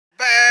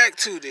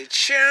to the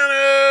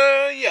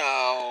channel,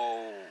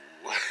 y'all.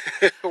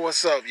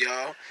 What's up,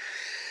 y'all?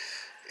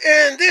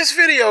 In this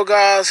video,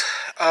 guys,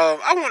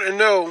 I want to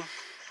know,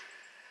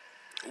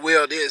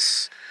 will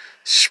this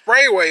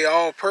Sprayway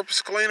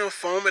all-purpose cleaner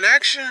foam in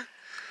action,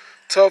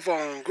 tough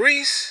on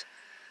grease,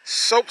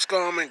 soap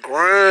scum and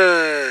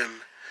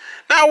grime.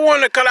 Now I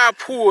wonder, could I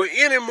pull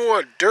any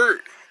more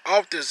dirt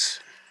off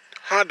this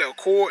Honda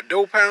Accord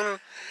door panel?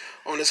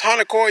 On this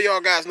Honda Accord, y'all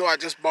guys know I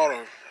just bought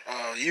a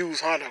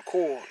used Honda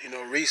Accord,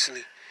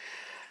 recently.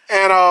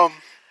 And I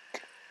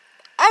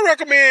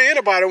recommend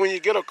anybody, when you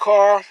get a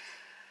car,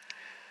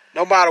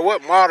 no matter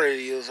what model it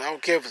is, I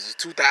don't care if it's a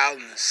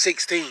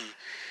 2016,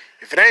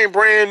 if it ain't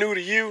brand new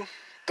to you,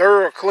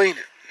 thorough clean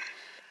it.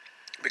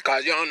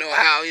 Because you don't know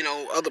how,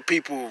 other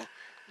people,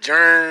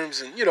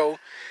 germs, and, you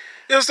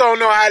just don't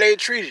know how they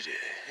treated it.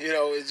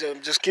 It's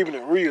just keeping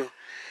it real.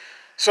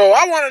 So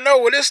I want to know,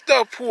 will this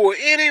stuff pull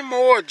any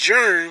more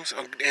germs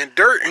and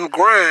dirt and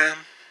grime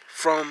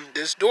from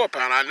this door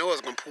panel? I know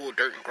it's going to pull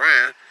dirt and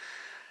grime.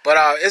 But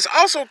it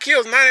also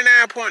kills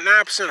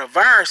 99.9% of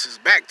viruses,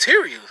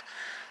 bacteria.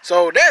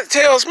 So that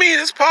tells me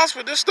it's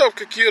possible this stuff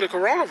could kill the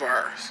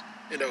coronavirus.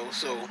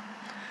 So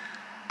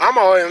I'm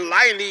going to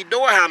lighten these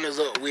door handles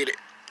up with it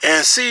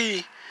and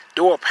see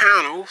door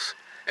panels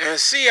and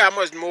see how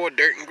much more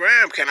dirt and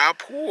grime can I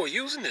pull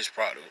using this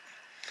product.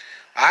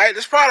 Alright,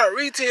 this product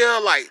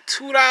retail like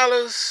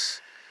 $2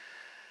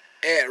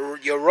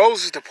 at your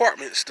Rose's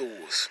department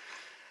stores.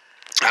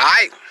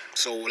 Alright,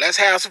 so let's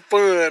have some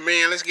fun,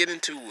 man. Let's get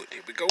into it.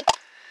 Here we go.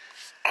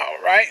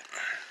 Alright.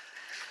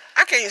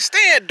 I can't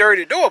stand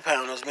dirty door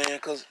panels, man,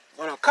 because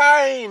when a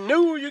car ain't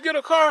new, you get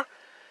a car,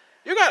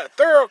 you got to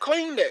thorough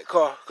clean that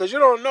car, because you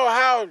don't know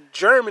how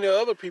germy the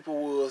other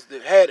people was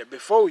that had it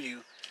before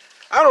you.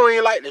 I don't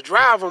even like to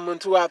drive them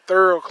until I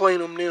thorough clean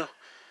them now.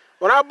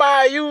 When I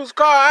buy a used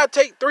car, I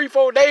take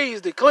 3-4 days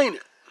to clean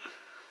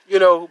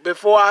it,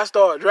 before I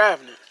start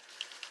driving it.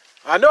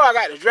 I know I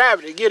got to drive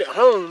it to get it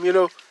home,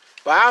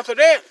 but after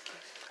that,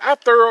 I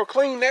thorough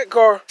clean that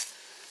car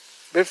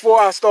before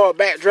I start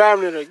back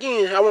driving it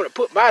again. I want to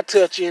put my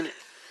touch in it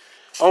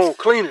on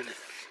cleaning it.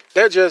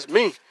 That's just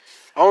me.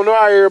 I don't know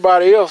how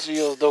everybody else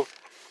is, though.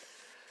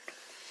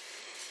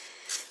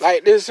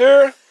 Like this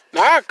here.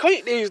 Now, I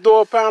clean these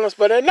door panels,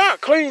 but they're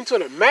not clean to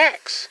the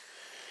max.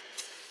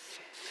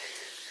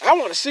 I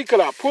want to see,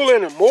 could I pull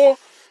any more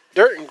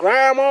dirt and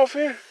grime off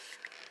here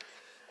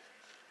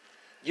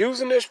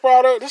using this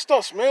product. This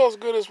stuff smells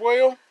good as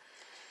well.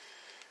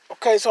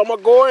 Okay, so I'm going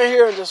to go in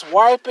here and just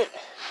wipe it.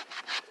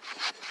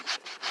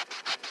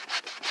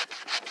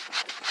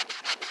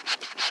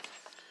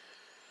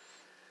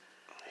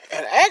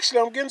 And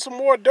actually, I'm getting some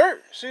more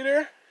dirt. See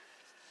there?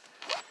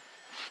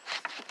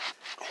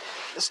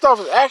 This stuff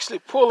is actually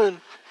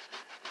pulling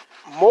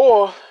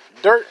more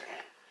dirt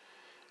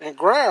and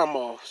grime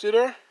off. See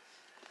there?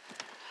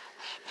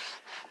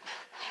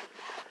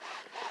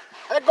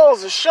 That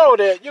goes to show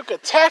that you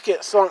could tack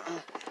it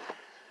something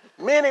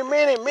many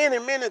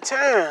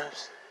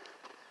times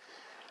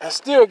and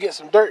still get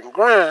some dirt and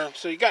grime.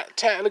 So you got to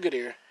tack, look at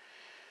here.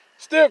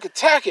 Still could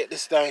tack it,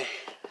 this thing.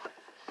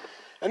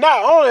 And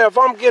not only if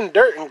I'm getting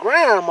dirt and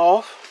grime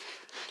off,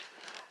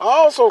 I'm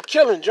also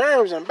killing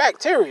germs and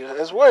bacteria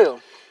as well.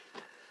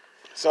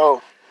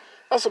 So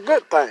that's a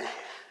good thing.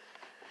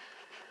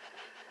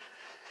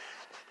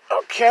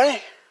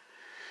 Okay.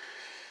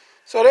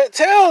 So that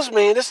tells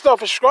me this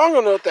stuff is strong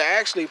enough to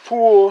actually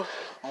pull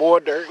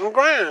more dirt and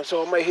grime.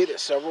 So I may hit it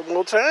several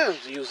more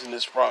times using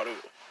this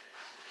product.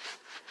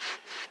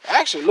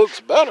 Actually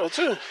looks better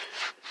too.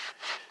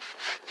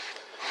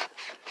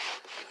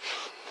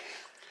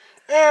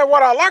 And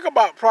what I like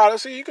about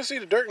products, see, you can see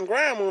the dirt and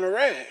grime on the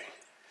rag.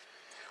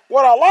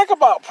 What I like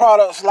about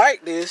products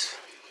like this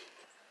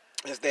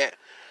is that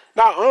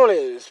not only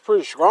is it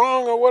pretty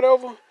strong or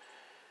whatever,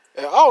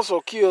 it also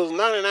kills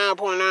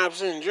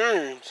 99.9%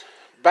 germs,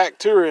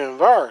 bacteria, and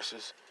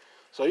viruses.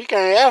 So you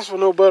can't ask for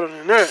no better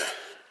than that.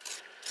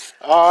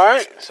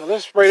 Alright, so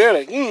let's spray that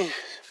again.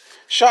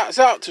 Shots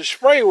out to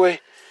Sprayway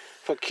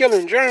for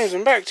killing germs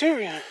and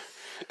bacteria.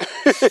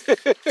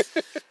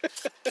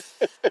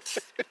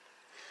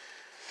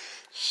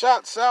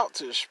 Shots out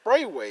to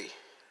Sprayway.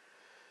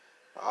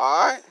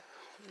 Alright.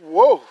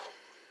 Whoa.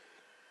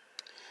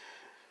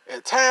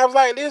 At times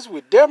like this,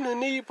 we definitely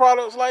need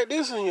products like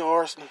this in your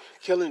arsenal,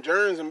 killing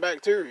germs and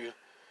bacteria.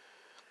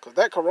 Because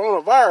that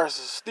coronavirus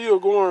is still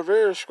going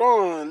very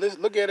strong. And let's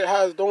look at it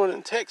how it's doing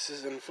in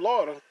Texas and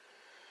Florida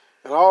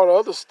and all the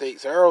other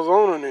states,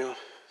 Arizona now.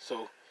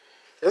 So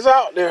it's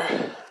out there.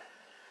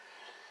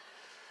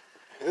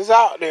 It's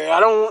out there. I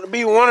don't want to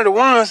be one of the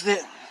ones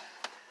that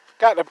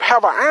got to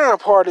have an iron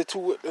party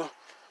to it, though.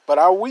 But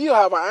I will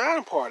have an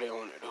iron party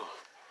on it, though.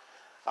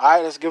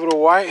 Alright, let's give it a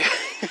wipe.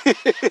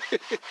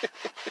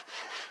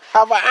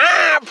 Have an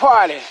iron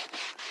party.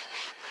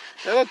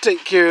 That'll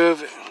take care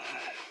of it.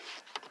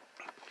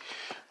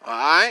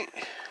 Alright.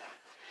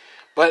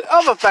 But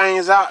other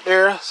things out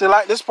there, see,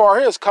 like this part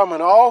here is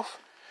coming off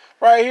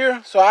right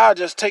here. So I'll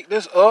just take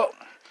this up.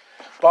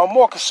 But I'm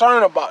more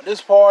concerned about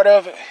this part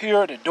of it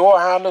here, the door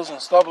handles and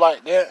stuff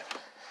like that.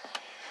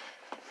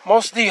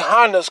 Most of these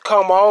Hondas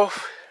come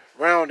off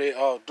around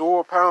the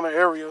door panel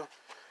area.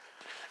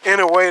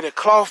 Anyway, the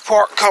cloth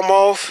part come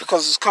off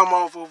because it's come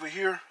off over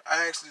here.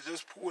 I actually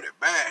just pulled it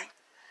back.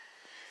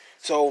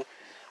 So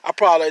I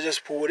probably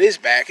just pull this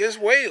back as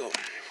well.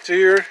 So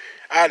here,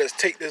 I just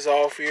take this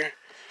off here.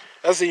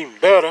 That's even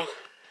better.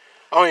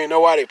 I don't even know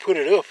why they put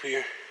it up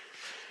here.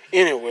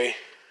 Anyway,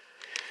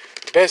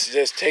 best to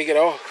just take it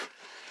off.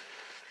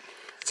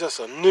 It's just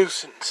a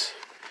nuisance.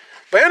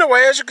 But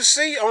anyway, as you can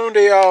see on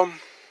the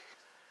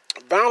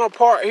vinyl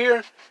part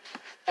here,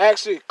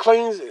 actually it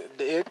cleaned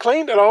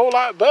it a whole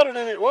lot better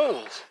than it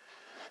was.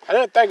 I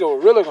didn't think it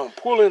was really gonna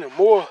pull any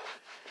more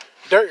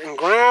dirt and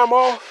grime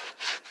off,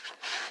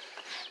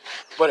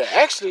 but it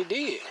actually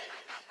did.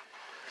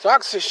 So I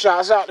can say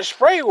shouts out to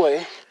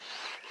Sprayway.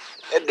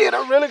 It did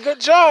a really good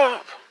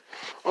job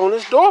on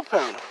this door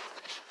panel,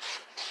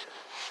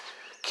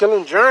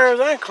 killing germs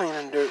and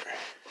cleaning dirt.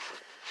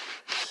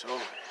 So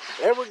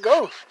there we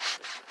go.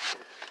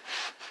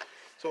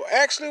 So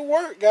actually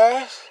worked,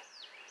 guys.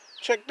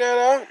 Check that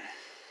out.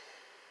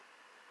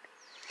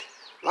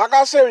 Like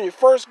I said, when you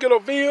first get a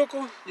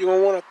vehicle, you're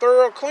going to want to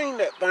thoroughly clean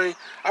that thing.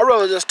 I'd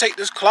rather just take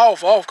this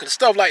cloth off because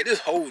stuff like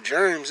this hold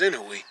germs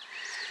anyway.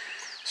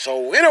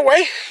 So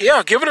anyway,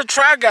 yeah, give it a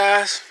try,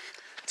 guys.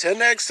 Till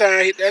next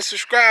time, hit that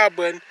subscribe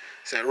button.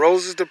 It's at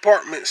Rose's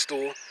Department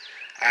Store.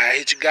 I'll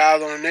hit you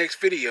guys on the next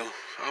video.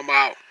 I'm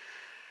out.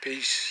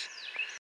 Peace.